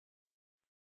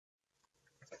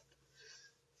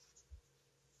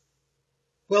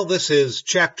Well, this is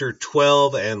chapter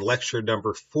 12 and lecture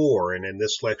number 4, and in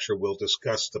this lecture we'll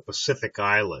discuss the Pacific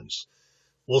Islands.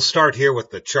 We'll start here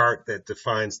with the chart that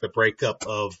defines the breakup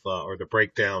of, or the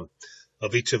breakdown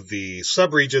of each of the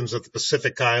subregions of the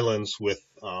Pacific Islands with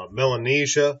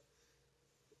Melanesia,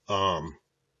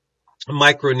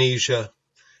 Micronesia,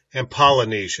 and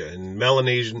Polynesia. In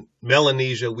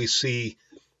Melanesia we see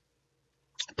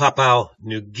Papua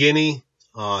New Guinea,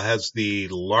 has the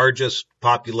largest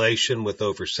population with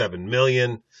over 7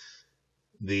 million.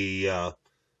 The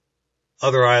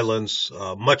other islands,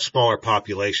 much smaller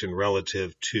population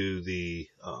relative to the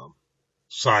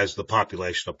size of the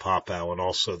population of Papua and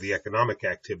also the economic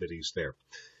activities there.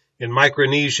 In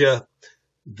Micronesia,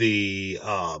 the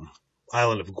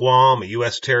island of Guam, a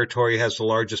U.S. territory, has the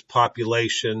largest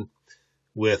population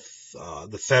with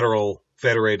the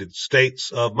federated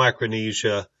states of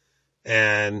Micronesia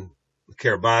and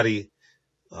Kiribati,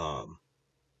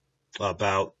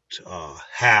 about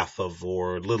half of,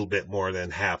 or a little bit more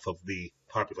than half of the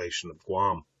population of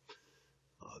Guam.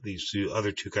 These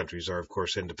other two countries are, of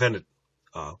course, independent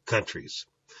countries.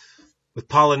 With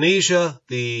Polynesia,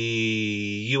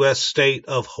 the U.S. state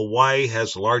of Hawaii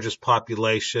has the largest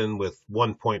population with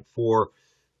 1.4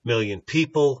 million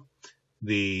people.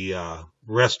 The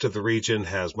rest of the region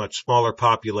has much smaller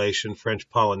population. French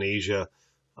Polynesia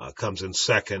comes in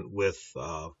second with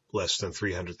less than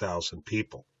 300,000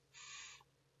 people.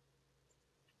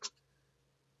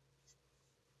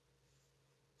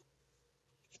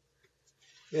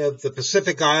 The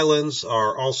Pacific Islands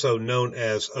are also known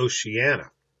as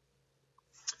Oceania.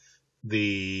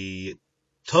 The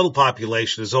total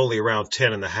population is only around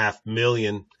 10.5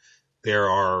 million. There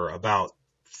are about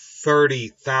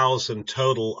 30,000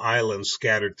 total islands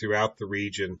scattered throughout the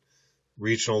region.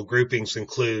 Regional groupings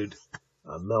include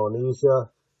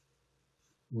Melanesia,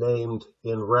 named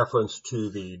in reference to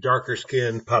the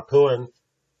darker-skinned Papuan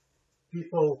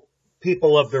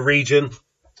people of the region.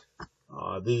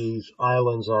 These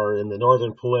islands are in the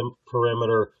northern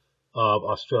perimeter of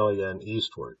Australia and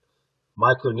eastward.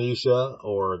 Micronesia,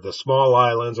 or the small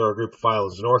islands, are a group of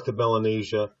islands north of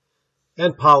Melanesia.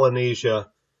 And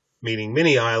Polynesia, meaning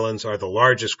many islands, are the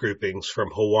largest groupings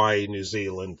from Hawaii, New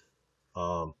Zealand.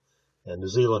 And New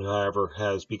Zealand, however,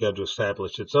 has begun to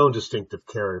establish its own distinctive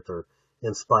character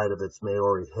in spite of its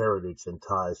Maori heritage and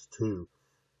ties to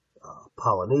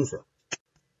Polynesia.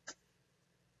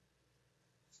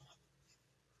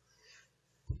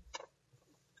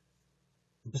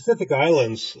 The Pacific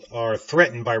Islands are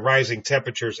threatened by rising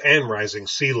temperatures and rising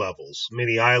sea levels.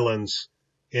 Many islands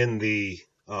in the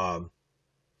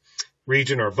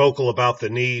region are vocal about the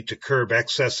need to curb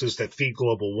excesses that feed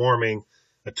global warming.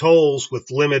 Atolls with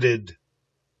limited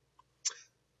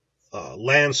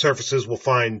land surfaces will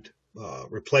find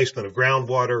replacement of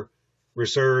groundwater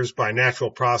reserves by natural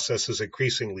processes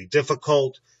increasingly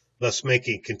difficult, thus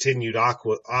making continued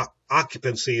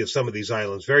occupancy of some of these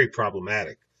islands very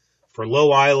problematic. For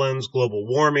low islands, global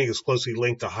warming is closely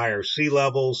linked to higher sea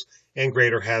levels and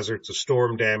greater hazards of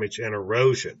storm damage and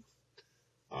erosion.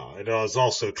 It is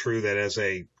also true that as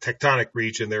a tectonic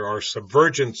region, there are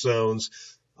subvergent zones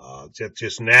that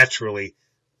just naturally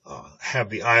have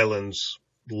the islands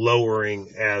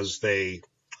lowering as they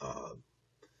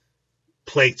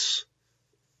plates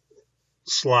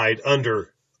slide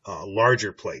under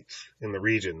larger plates in the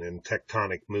region in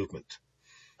tectonic movement.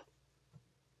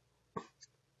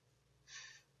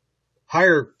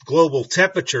 Higher global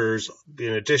temperatures,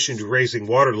 in addition to raising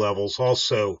water levels,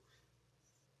 also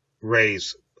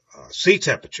raise sea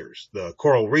temperatures. The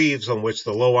coral reefs on which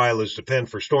the low islands depend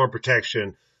for storm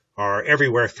protection are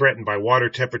everywhere threatened by water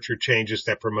temperature changes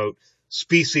that promote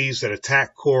species that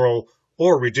attack coral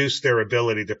or reduce their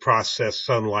ability to process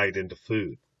sunlight into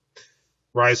food.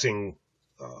 Rising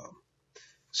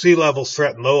sea levels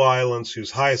threaten low islands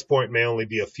whose highest point may only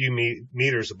be a few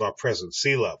meters above present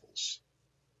sea levels.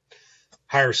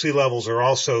 Higher sea levels are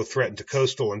also threatened to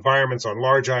coastal environments on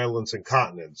large islands and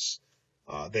continents.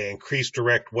 They increase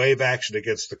direct wave action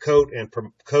against the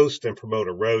coast and promote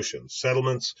erosion.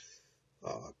 Settlements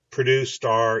produced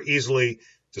are easily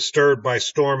disturbed by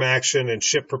storm action and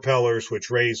ship propellers,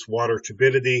 which raise water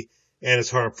turbidity and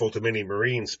is harmful to many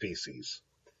marine species.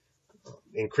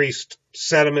 Increased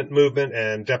sediment movement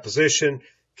and deposition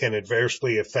can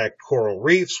adversely affect coral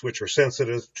reefs, which are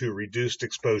sensitive to reduced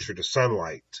exposure to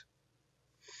sunlight.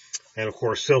 And of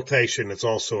course, siltation is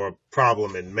also a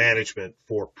problem in management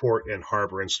for port and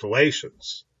harbor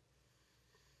installations.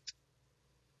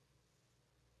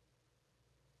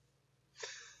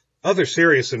 Other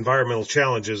serious environmental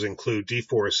challenges include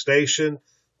deforestation,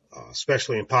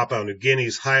 especially in Papua New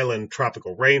Guinea's highland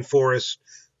tropical rainforest,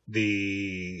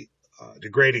 the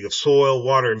degrading of soil,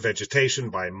 water, and vegetation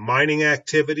by mining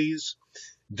activities,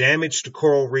 damage to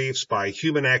coral reefs by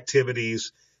human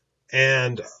activities,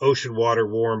 and ocean water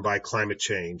warmed by climate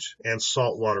change and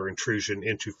saltwater intrusion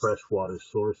into freshwater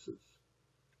sources.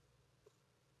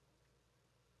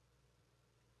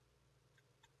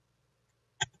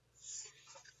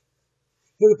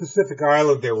 In the Pacific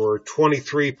Island, there were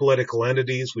 23 political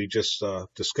entities. We just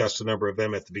discussed a number of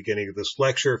them at the beginning of this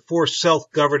lecture. 4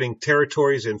 self-governing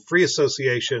territories in free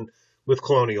association with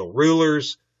colonial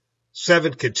rulers.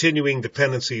 7 continuing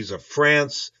dependencies of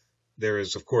France. There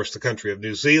is, of course, the country of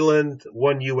New Zealand,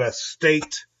 1 U.S.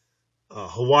 state,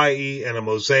 Hawaii, and a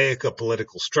mosaic of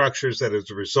political structures that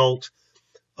is a result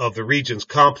of the region's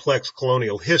complex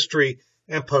colonial history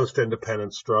and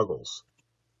post-independence struggles.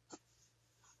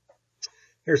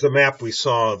 Here's a map we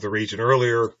saw of the region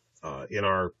earlier in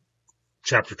our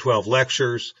Chapter 12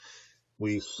 lectures.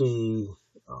 We see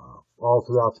all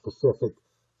throughout the Pacific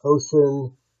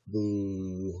Ocean,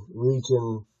 the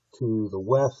region to the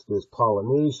west is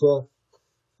Polynesia,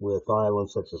 with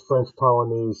islands such as French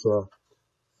Polynesia,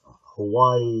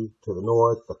 Hawaii to the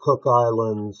north, the Cook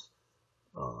Islands,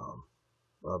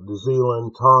 of New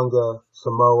Zealand, Tonga,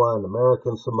 Samoa, and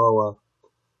American Samoa,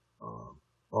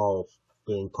 all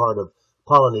being part of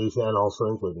Polynesia and also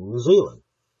including New Zealand.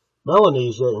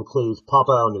 Melanesia includes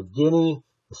Papua New Guinea,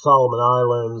 the Solomon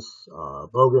Islands,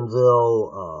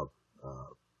 Bougainville,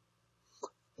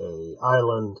 a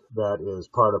island that is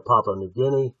part of Papua New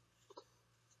Guinea,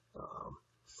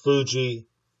 Fiji,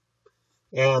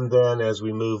 and then as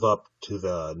we move up to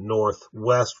the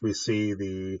northwest, we see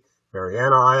the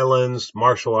Mariana Islands,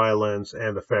 Marshall Islands,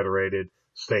 and the Federated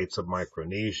States of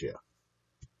Micronesia.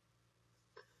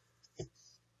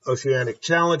 Oceanic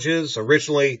challenges,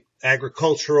 originally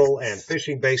agricultural and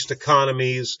fishing-based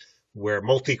economies where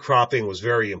multi-cropping was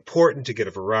very important to get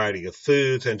a variety of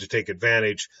foods and to take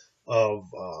advantage of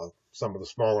some of the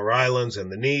smaller islands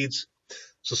and the needs.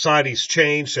 Societies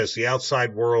changed as the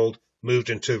outside world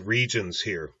moved into regions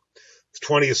here. The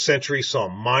 20th century saw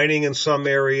mining in some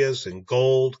areas in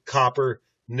gold, copper,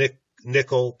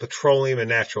 nickel, petroleum, and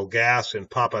natural gas in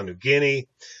Papua New Guinea,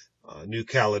 New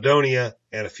Caledonia,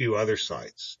 and a few other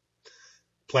sites.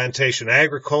 Plantation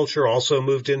agriculture also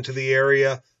moved into the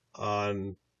area.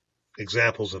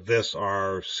 Examples of this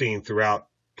are seen throughout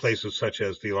places such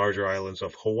as the larger islands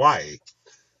of Hawaii.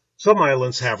 Some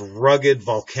islands have rugged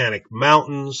volcanic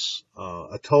mountains.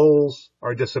 Atolls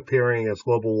are disappearing as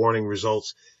global warming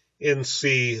results in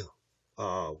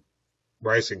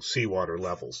rising seawater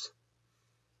levels.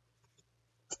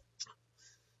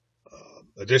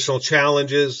 Additional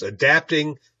challenges,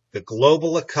 adapting the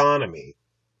global economy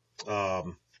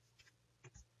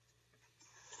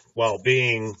while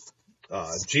being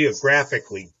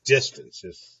geographically distant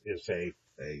is a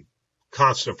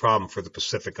constant problem for the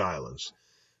Pacific Islands.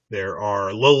 There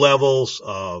are low levels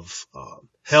of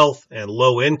health and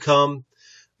low income.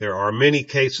 There are many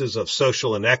cases of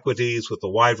social inequities with a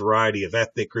wide variety of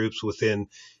ethnic groups within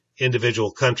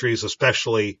individual countries,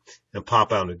 especially in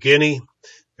Papua New Guinea.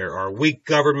 There are weak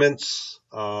governments,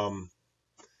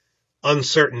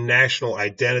 uncertain national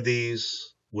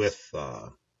identities with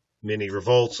many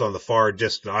revolts on the far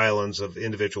distant islands of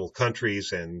individual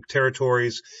countries and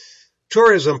territories.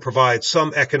 Tourism provides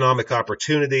some economic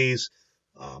opportunities,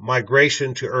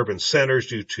 migration to urban centers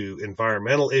due to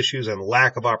environmental issues and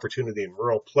lack of opportunity in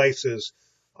rural places,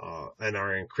 and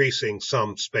are increasing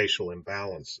some spatial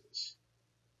imbalances.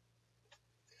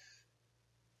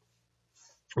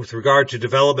 With regard to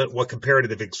development, what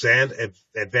comparative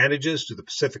advantages do the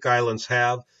Pacific Islands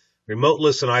have?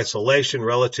 Remoteness and isolation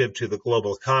relative to the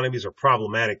global economies are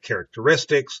problematic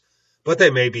characteristics, but they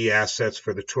may be assets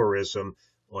for the tourism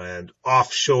and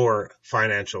offshore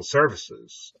financial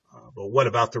services. But what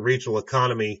about the regional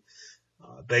economy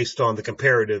based on the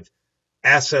comparative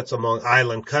assets among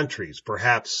island countries?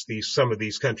 Perhaps some of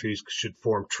these countries should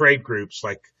form trade groups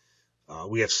like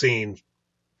we have seen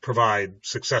provide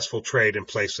successful trade in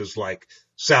places like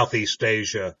Southeast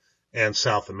Asia and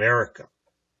South America.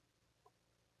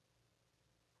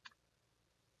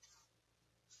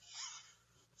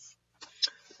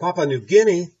 Papua New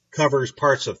Guinea covers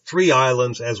parts of 3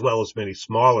 islands as well as many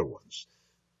smaller ones.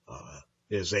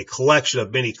 It is a collection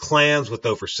of many clans with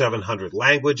over 700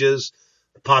 languages.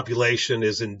 The population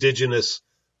is indigenous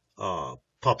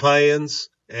Papuans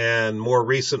and more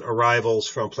recent arrivals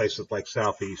from places like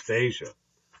Southeast Asia.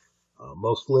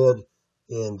 Most live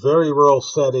in very rural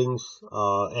settings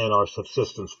and are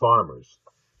subsistence farmers.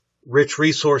 Rich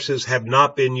resources have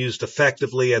not been used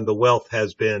effectively, and the wealth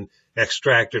has been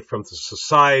extracted from the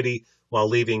society while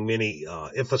leaving many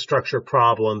infrastructure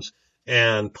problems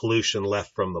and pollution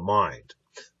left from the mine.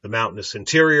 The mountainous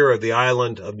interior of the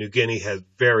island of New Guinea has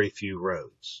very few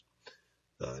roads.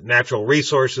 The natural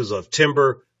resources of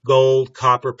timber, gold,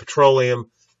 copper,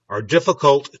 petroleum are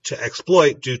difficult to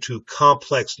exploit due to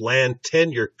complex land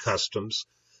tenure customs,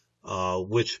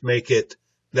 which make it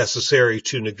necessary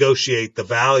to negotiate the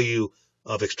value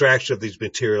of extraction of these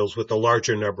materials with a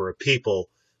larger number of people,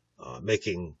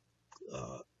 making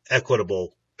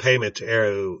equitable payment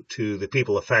to the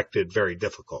people affected very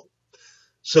difficult.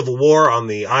 Civil war on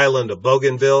the island of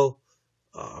Bougainville,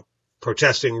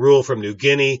 protesting rule from New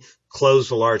Guinea,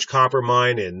 closed a large copper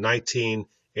mine in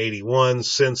 1981.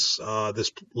 Since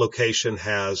this location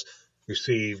has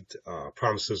received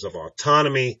promises of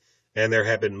autonomy, and there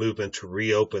have been movement to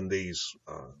reopen the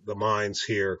mines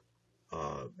here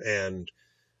and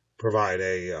provide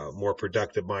a more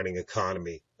productive mining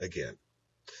economy again.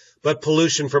 But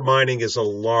pollution from mining is a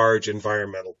large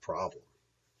environmental problem.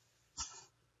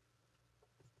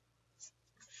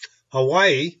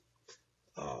 Hawaii,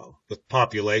 with a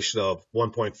population of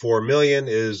 1.4 million,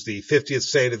 is the 50th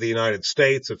state of the United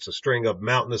States. It's a string of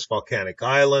mountainous volcanic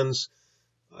islands.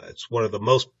 It's one of the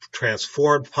most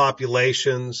transformed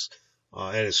populations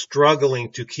and is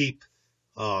struggling to keep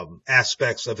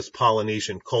aspects of its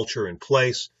Polynesian culture in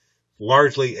place.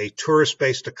 Largely a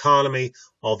tourist-based economy,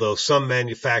 although some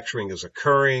manufacturing is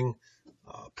occurring.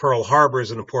 Pearl Harbor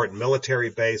is an important military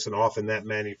base, and often that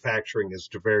manufacturing is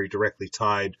very directly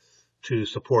tied to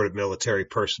support of military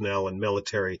personnel and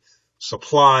military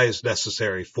supplies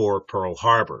necessary for Pearl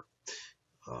Harbor.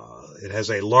 It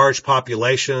has a large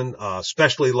population,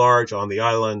 especially large on the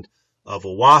island of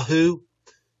Oahu.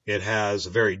 It has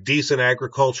a very decent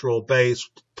agricultural base,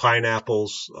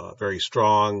 pineapples, very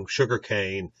strong,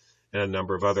 sugarcane, and a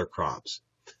number of other crops.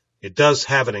 It does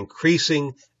have an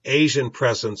increasing Asian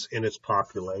presence in its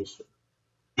population.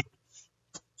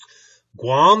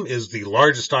 Guam is the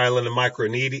largest island in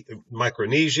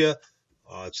Micronesia.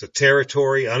 It's a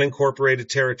territory, unincorporated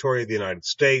territory of the United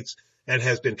States, and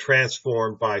has been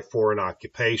transformed by foreign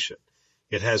occupation.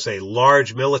 It has a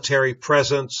large military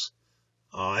presence,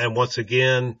 and once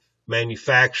again,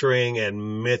 manufacturing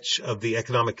and much of the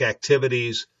economic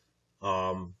activities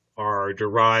are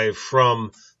derived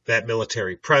from that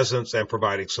military presence and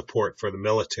providing support for the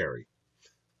military.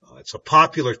 It's a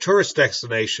popular tourist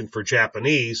destination for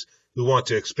Japanese who want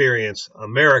to experience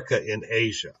America in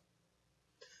Asia.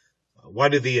 Why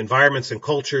do the environments and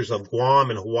cultures of Guam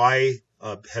and Hawaii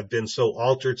have been so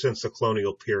altered since the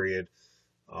colonial period?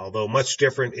 Although much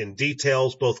different in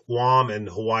details, both Guam and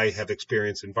Hawaii have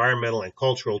experienced environmental and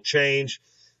cultural change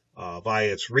by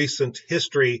its recent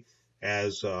history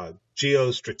as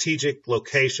geostrategic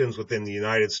locations within the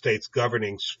United States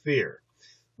governing sphere.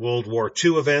 World War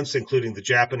II events, including the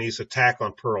Japanese attack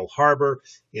on Pearl Harbor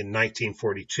in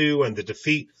 1942 and the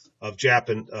defeat of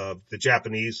the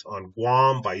Japanese on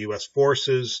Guam by U.S.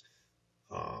 forces,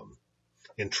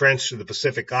 entrenched in the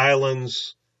Pacific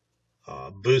Islands,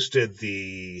 boosted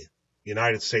the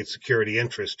United States security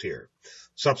interest here.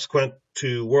 Subsequent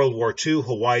to World War II,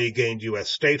 Hawaii gained U.S.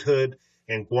 statehood,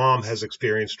 and Guam has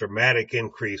experienced dramatic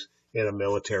increase in a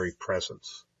military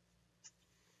presence.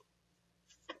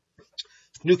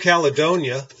 New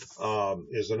Caledonia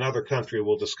is another country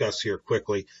we'll discuss here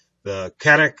quickly. The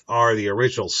Kanak are the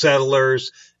original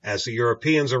settlers. As the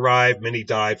Europeans arrived, many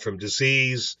died from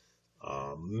disease.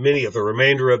 Many of the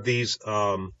remainder of these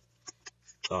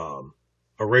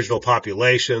original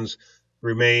populations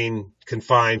remain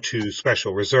confined to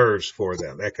special reserves for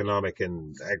them, economic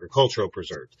and agricultural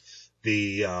preserves.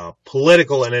 The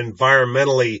political and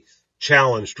environmentally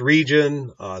challenged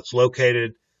region, it's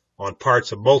located on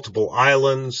parts of multiple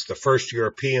islands. The first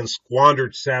Europeans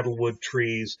squandered saddlewood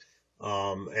trees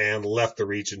and left the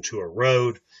region to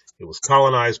erode. It was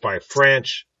colonized by the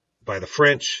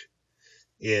French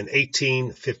in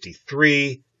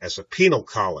 1853 as a penal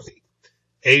colony.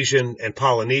 Asian and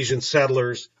Polynesian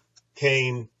settlers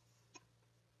came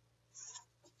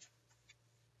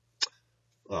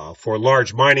for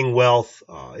large mining wealth.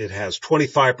 It has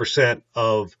 25%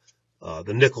 of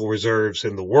the nickel reserves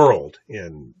in the world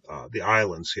in the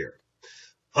islands here.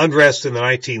 Unrest in the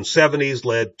 1970s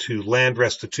led to land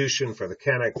restitution for the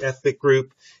Kanak ethnic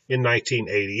group in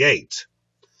 1988.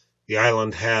 The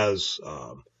island has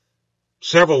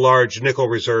several large nickel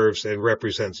reserves and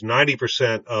represents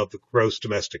 90% of the gross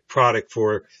domestic product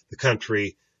for the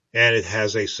country, and it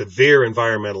has a severe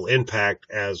environmental impact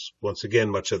as, once again,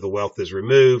 much of the wealth is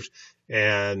removed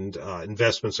and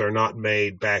investments are not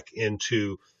made back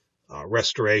into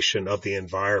restoration of the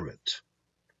environment.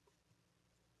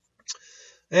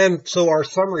 And so our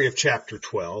summary of Chapter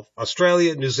 12,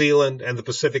 Australia, New Zealand, and the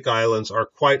Pacific Islands are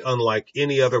quite unlike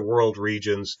any other world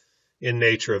regions in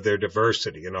nature of their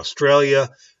diversity. In Australia,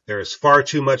 there is far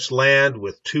too much land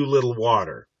with too little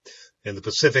water. In the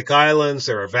Pacific Islands,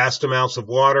 there are vast amounts of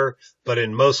water, but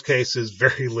in most cases,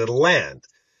 very little land.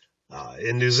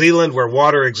 In New Zealand, where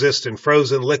water exists in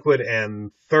frozen, liquid,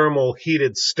 and thermal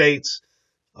heated states,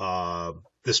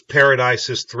 this paradise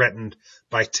is threatened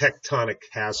by tectonic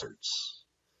hazards.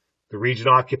 The region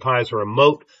occupies a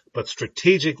remote but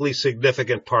strategically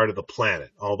significant part of the planet.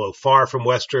 Although far from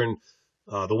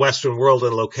the Western world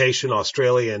in location,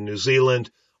 Australia and New Zealand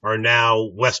are now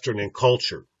Western in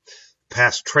culture.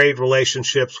 Past trade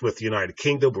relationships with the United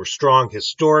Kingdom were strong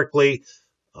historically.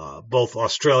 Both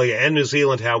Australia and New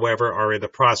Zealand, however, are in the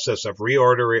process of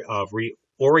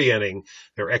reorienting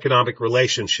their economic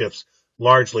relationships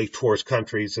largely towards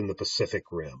countries in the Pacific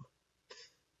Rim.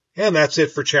 And that's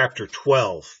it for Chapter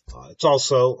 12. It's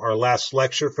also our last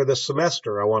lecture for this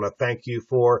semester. I want to thank you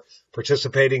for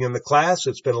participating in the class.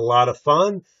 It's been a lot of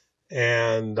fun,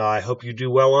 and I hope you do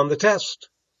well on the test.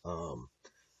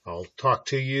 I'll talk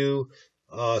to you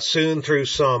soon through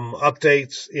some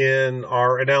updates in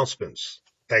our announcements.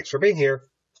 Thanks for being here.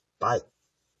 Bye.